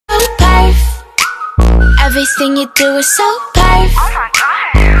Everything you do is so perfect. Oh my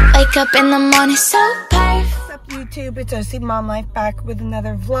God. Wake up in the morning so perfect. What's up, YouTube? It's OC Mom Life back with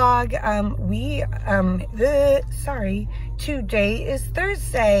another vlog. Today is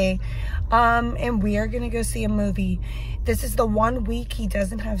Thursday. And we are gonna go see a movie. This is the 1 week he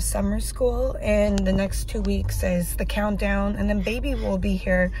doesn't have summer school, and the next 2 weeks is the countdown, and then baby will be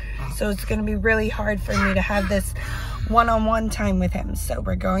here. So it's gonna be really hard for me to have this one-on-one time with him. So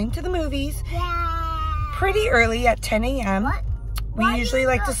we're going to the movies pretty early at 10 a.m. We usually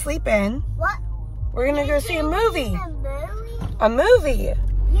like to sleep in. What? We're gonna go see a movie. A movie? A movie.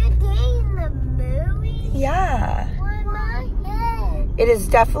 You're doing the movie? Yeah. Why my head? It is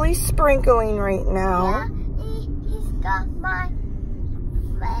definitely sprinkling right now. He's got my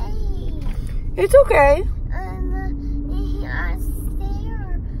face. It's okay. And I'm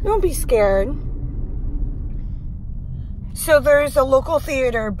scared. Don't be scared. So there's a local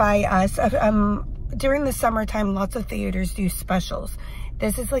theater by us. During the summertime, lots of theaters do specials.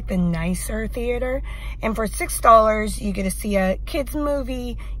 This is like the nicer theater. And for $6, you get to see a kids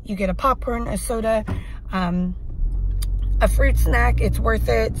movie. You get a popcorn, a soda, a fruit snack. It's worth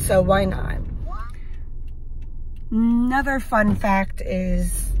it, so why not? Another fun fact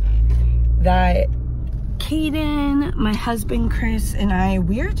is that Kaden, my husband Chris, and I,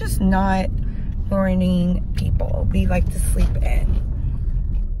 we're just not morning people. We like to sleep in.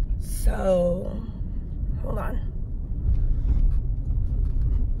 So, hold on.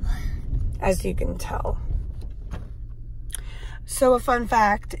 As you can tell. So a fun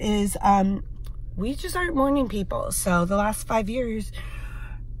fact is, we just aren't morning people. So the last 5 years,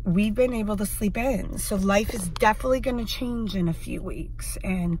 we've been able to sleep in. So life is definitely going to change in a few weeks.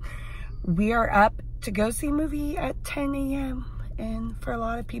 And we are up to go see a movie at 10 a.m. And for a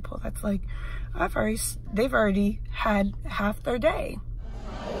lot of people, that's like, they've already had half their day.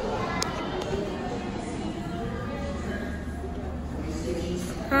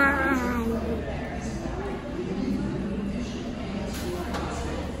 Hi.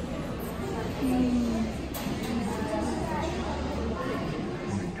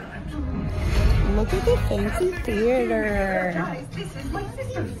 Look at the fancy theater.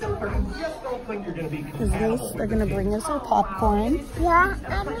 They're gonna bring us our popcorn. Yeah,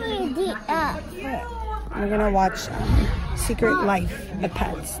 I'm gonna do that. We're gonna watch Secret Life of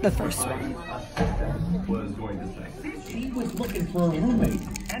Pets, the first one. He was looking for a roommate,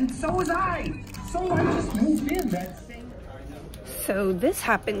 and so was I. So I just moved in that same. So this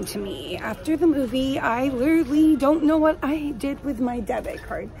happened to me after the movie. I literally don't know what I did with my debit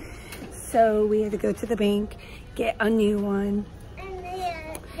card. So we had to go to the bank, get a new one.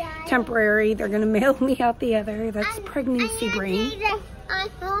 Temporary. They're gonna mail me out the other. That's pregnancy brain. I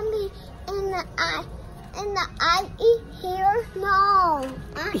found me in the IE here. No.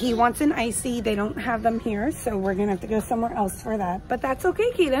 He wants an icy. They don't have them here, so we're gonna have to go somewhere else for that. But that's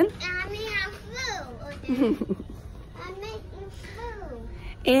okay, Kaden. I have food. I'm making food.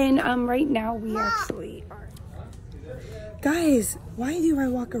 And right now we actually are. Guys, why do I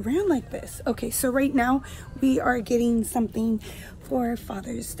walk around like this? Okay, so right now we are getting something for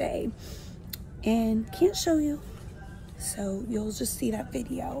Father's Day. And can't show you. So you'll just see that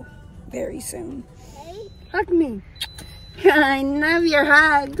video very soon. Hey. Hug me. I love your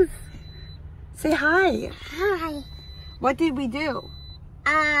hugs. Say hi. Hi. What did we do?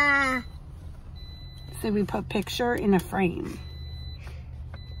 So we put picture in a frame.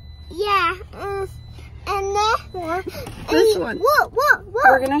 Yeah. And that one. This one. What?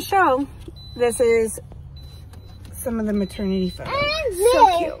 We're gonna show. This is some of the maternity photos.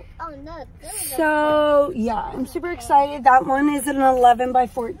 So cute. Oh no. So yeah, I'm super excited. That one is an 11 by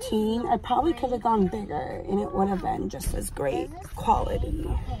 14. I probably could have gone bigger and it would have been just as great quality.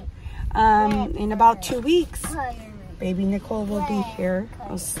 In about 2 weeks, baby Nicole will be here.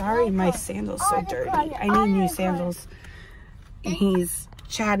 Oh, sorry, my sandal's so dirty. I need new sandals. And he's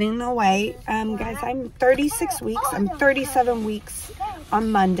chatting away. Guys, I'm 36 weeks. I'm 37 weeks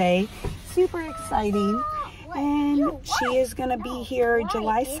on Monday. Super exciting. And she is going to be here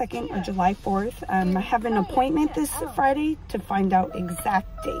July 2nd or July 4th. I have an appointment this Friday to find out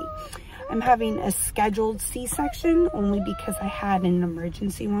exact date. I'm having a scheduled C-section only because I had an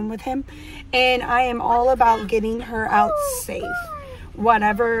emergency one with him. And I am all about getting her out safe,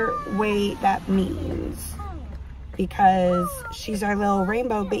 whatever way that means. Because she's our little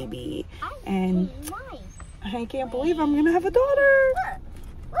rainbow baby. And I can't believe I'm going to have a daughter.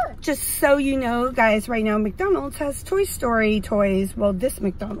 Just so you know, guys, right now McDonald's has Toy Story toys. Well, this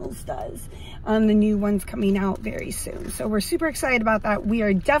McDonald's does. The new one's coming out very soon. So we're super excited about that. We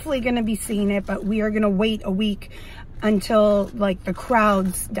are definitely going to be seeing it, but we are going to wait a week until like the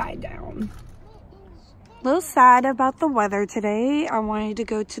crowds die down. A little sad about the weather today. I wanted to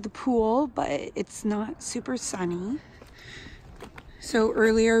go to the pool, but it's not super sunny. So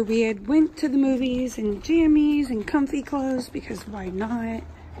earlier we had went to the movies in jammies and comfy clothes because why not?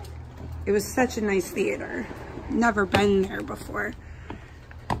 It was such a nice theater. Never been there before.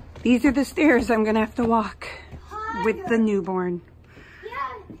 These are the stairs I'm gonna have to walk with the newborn.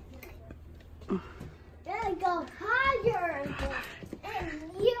 Yeah. There go higher. And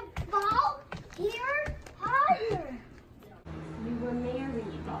you fall here higher. We were married.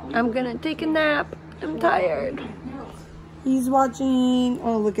 I'm gonna take a nap. I'm tired. He's watching,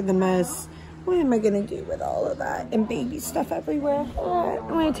 oh look at the mess. What am I gonna do with all of that and baby stuff everywhere? I'm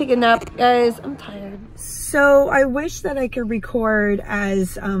gonna take a nap, guys. I'm tired. So I wish that I could record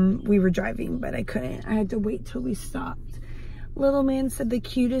as we were driving, but I couldn't. I had to wait till we stopped. Little man said the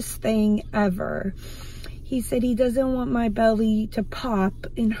cutest thing ever. He said he doesn't want my belly to pop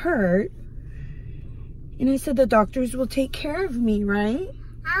and hurt. And I said the doctors will take care of me, right?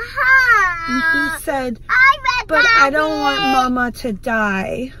 And he said, but I don't want mama to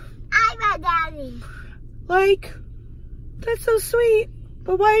die. I'm a daddy. Like, that's so sweet.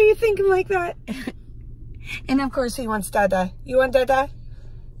 But why are you thinking like that? And of course he wants Dada. You want Dada?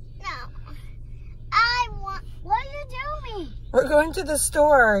 No. I want, what are you doing? We're going to the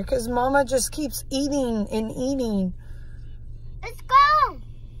store because mama just keeps eating and eating. Let's go.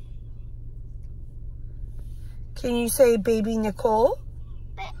 Can you say baby Nicole?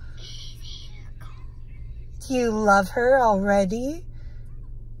 Do you love her already?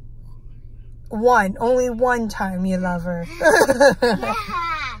 Only one time you love her. Yeah.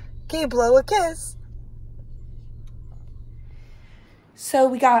 Okay, blow a kiss. So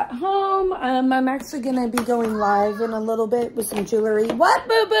we got home. I'm actually gonna be going live in a little bit with some jewelry. What,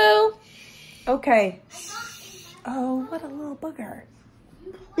 boo-boo? Okay. Oh, what a little booger.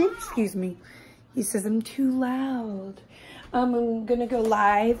 Excuse me. He says I'm too loud. I'm gonna go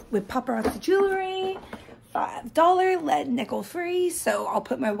live with Paparazzi Jewelry. $5 lead nickel free, so I'll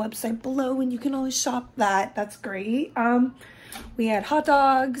put my website below and you can always shop that. That's great. We had hot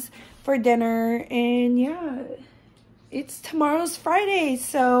dogs for dinner, and yeah, it's tomorrow's Friday,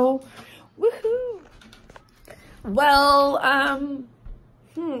 so woohoo. Well,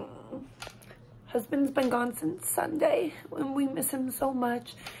 husband's been gone since Sunday and we miss him so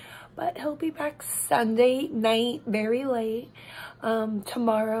much, but he'll be back Sunday night very late.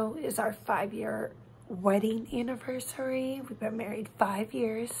 Tomorrow is our 5-year wedding anniversary. We've been married 5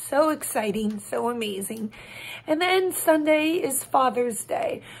 years. So exciting, so amazing. And then Sunday is Father's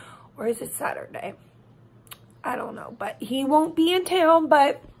Day, or is it Saturday? I don't know, but he won't be in town,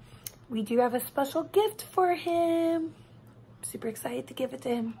 but we do have a special gift for him. Super excited to give it to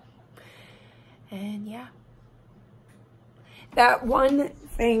him. And yeah, that one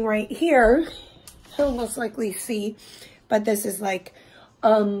thing right here, he'll most likely see, but this is like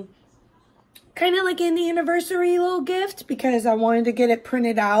kind of like an anniversary little gift because I wanted to get it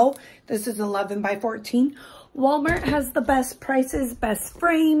printed out. This is 11 by 14. Walmart has the best prices, best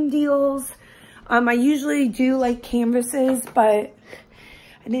frame deals. I usually do like canvases, but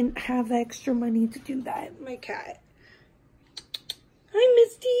I didn't have the extra money to do that. My cat. Hi,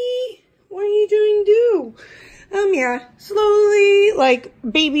 Misty. What are you doing? Yeah, slowly, like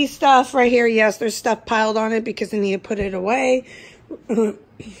baby stuff right here. Yes, there's stuff piled on it because I need to put it away.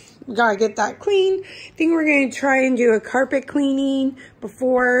 Gotta get that clean. I think we're gonna try and do a carpet cleaning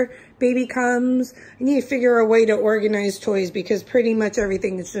before baby comes. I need to figure a way to organize toys because pretty much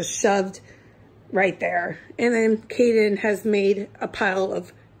everything is just shoved right there. And then Kaden has made a pile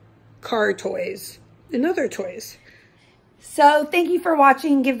of car toys and other toys. So thank you for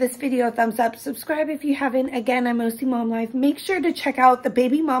watching. Give this video a thumbs up. Subscribe if you haven't. Again, I'm OC Mom Life. Make sure to check out the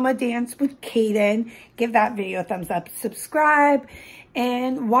baby mama dance with Kaden. Give that video a thumbs up. Subscribe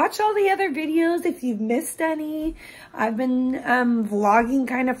and watch all the other videos if you've missed any. I've been vlogging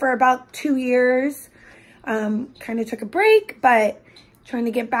kind of for about 2 years. Kind of took a break, but trying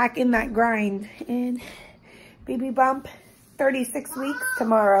to get back in that grind. And baby bump, 36 weeks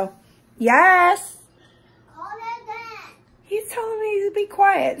tomorrow. Yes. He's telling me to be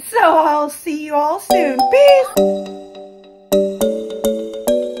quiet. So I'll see you all soon. Peace.